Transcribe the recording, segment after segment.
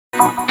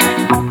Wake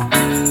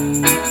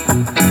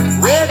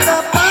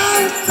up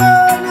and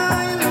turn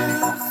eye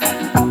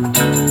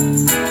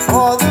loose,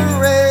 for the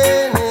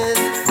rain is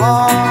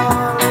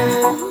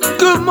falling.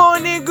 Good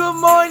morning,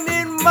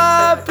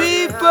 my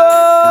people.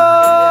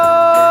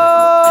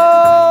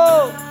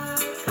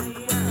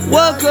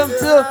 Welcome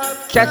to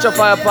Catch a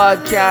Fire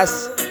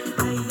Podcast.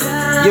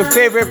 Your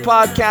favorite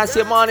podcast,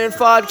 your morning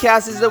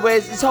podcast is the way.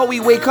 It's how we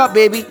wake up,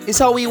 baby. It's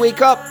how we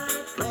wake up.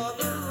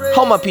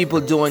 How my people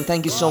doing?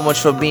 Thank you so much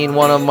for being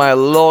one of my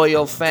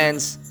loyal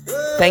fans.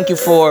 Thank you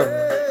for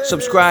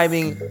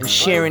subscribing and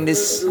sharing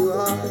this.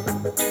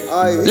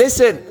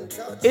 Listen,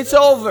 it's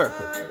over.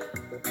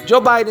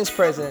 Joe Biden's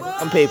president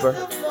on paper,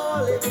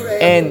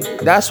 and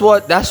that's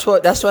what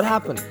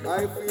happened.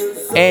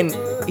 And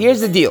here's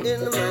the deal.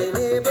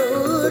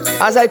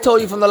 As I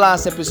told you from the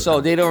last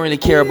episode, they don't really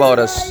care about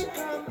us.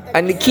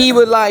 And the key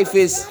with life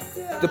is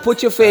to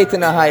put your faith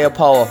in a higher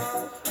power.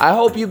 I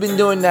hope you've been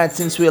doing that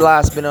since we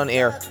last been on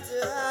air.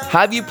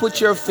 Have you put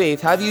your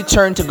faith? Have you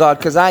turned to God?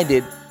 Because I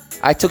did.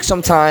 I took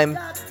some time.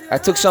 I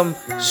took some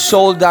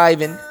soul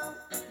diving.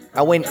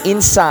 I went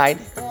inside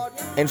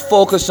and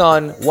focused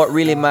on what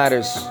really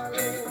matters.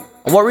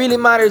 And what really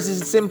matters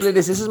is simply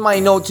this. This is my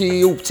note to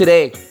you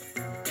today.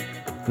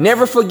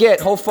 Never forget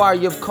how far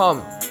you've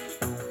come.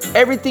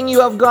 Everything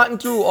you have gotten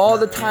through, all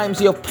the times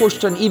you have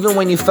pushed on, even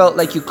when you felt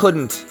like you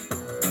couldn't.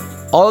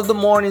 All of the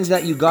mornings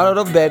that you got out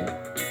of bed,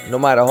 no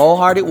matter how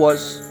hard it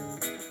was.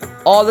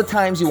 All the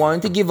times you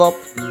wanted to give up,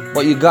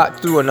 but you got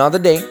through another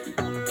day.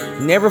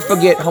 Never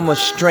forget how much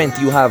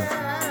strength you have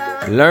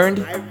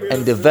learned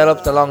and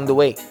developed along the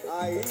way.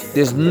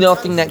 There's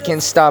nothing that can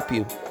stop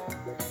you.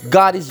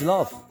 God is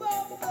love.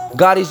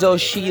 God is our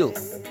shield.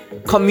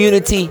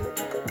 Community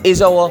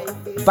is our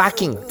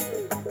backing.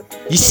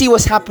 You see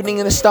what's happening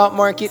in the stock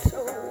market?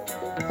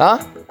 Huh?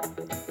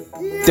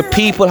 The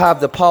people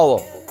have the power.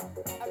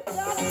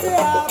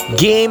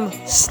 Game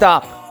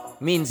stop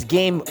means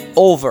game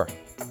over.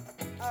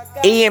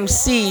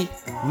 AMC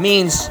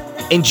means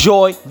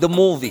enjoy the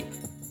movie.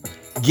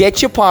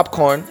 Get your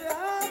popcorn.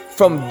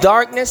 From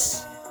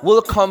darkness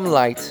will come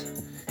light.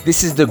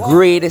 This is the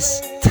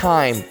greatest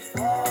time.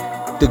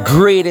 The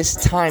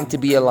greatest time to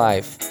be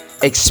alive.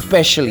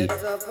 Especially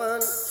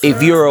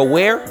if you're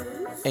aware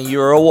and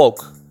you're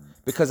awoke.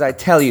 Because I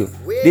tell you,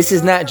 this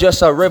is not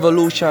just a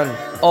revolution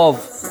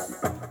of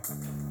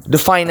the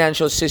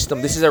financial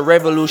system. This is a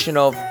revolution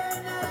of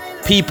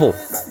people.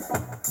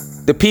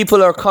 The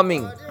people are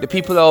coming. The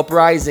people are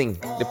uprising.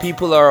 The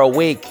people are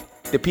awake.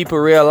 The people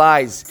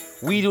realize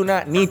we do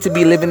not need to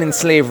be living in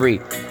slavery.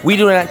 We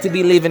do not need to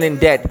be living in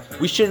debt.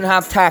 We shouldn't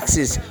have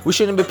taxes. We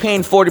shouldn't be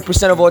paying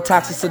 40% of our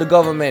taxes to the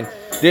government.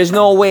 There's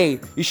no way.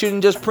 You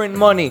shouldn't just print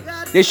money.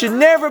 There should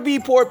never be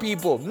poor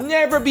people.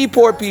 Never be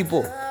poor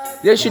people.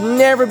 There should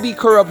never be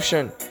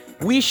corruption.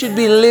 We should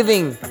be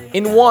living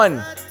in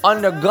one,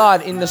 under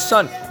God, in the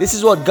Son. This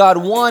is what God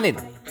wanted.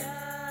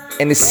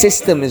 And the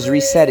system is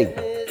resetting.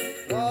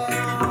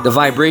 The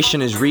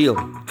vibration is real.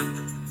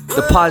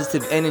 The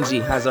positive energy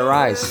has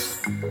arisen.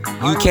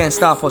 You can't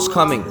stop us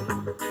coming.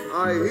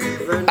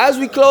 As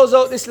we close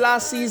out this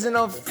last season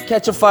of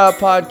Catch a Fire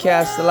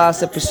Podcast, the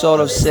last episode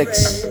of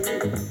 6,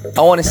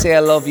 I want to say I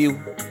love you.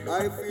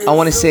 I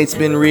want to say it's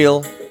been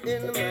real.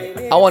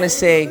 I want to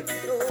say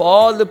for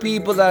all the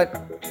people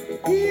that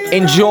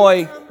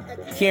enjoy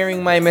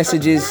hearing my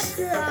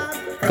messages,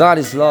 God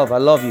is love. I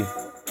love you.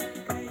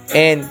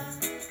 And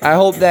I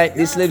hope that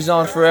this lives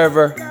on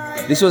forever.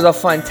 This was a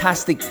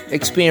fantastic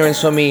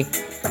experience for me.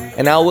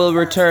 And I will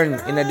return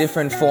in a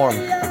different form.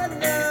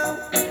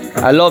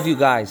 I love you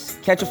guys.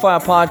 Catch a Fire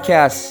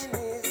Podcast.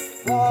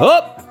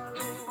 Up!